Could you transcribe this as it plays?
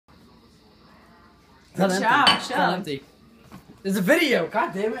Good job, It's empty. There's a video.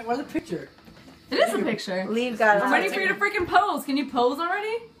 God damn it! Where's the picture? It is a picture. Leave got I'm waiting for you to freaking pose. Can you pose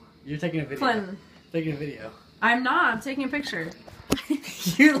already? You're taking a video. Clinton. Taking a video. I'm not. I'm taking a picture.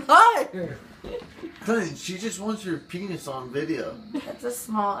 You liar! Clinton, she just wants your penis on video. That's a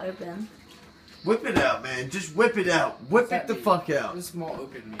small open. Whip it out, man. Just whip it out. Whip it the fuck out. This small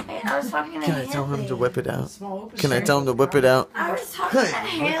open. Hey, I was talking to Can I Haley. tell him to whip it out? Small open. Can I tell him to whip it out? I was talking to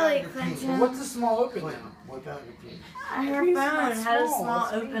Haley, Clinton. What's a small open now? Whip out your penis. Her phone had a small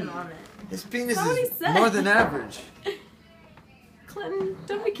open on it. His penis That's what he is said. more than average. Clinton,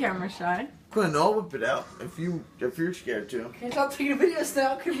 don't be camera shy. Clinton, I'll whip it out if you're scared to. Can't stop taking videos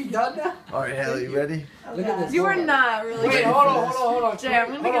now. Could be done now. All right, Haley, you ready? Look at this. You are not really Wait, good. hold on. Jay, I'm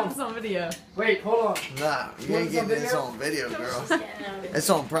gonna Hold get on. this on video. Wait, hold on. Nah, you ain't getting this on video, girl. It's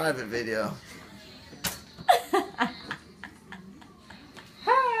on private video.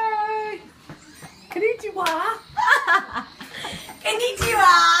 Hi. Konnichiwa.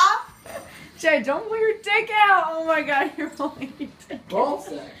 Konnichiwa! Jay, don't pull your dick out. Oh my god, you're pulling your dick out. Ball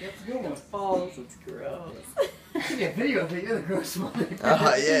sack. That's a good one. Balls, it's gross. Yeah, video of it. You're the gross one.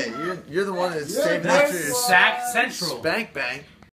 Yeah, you're the one that's You're saving the after gross your one. Sack Central. spank bang.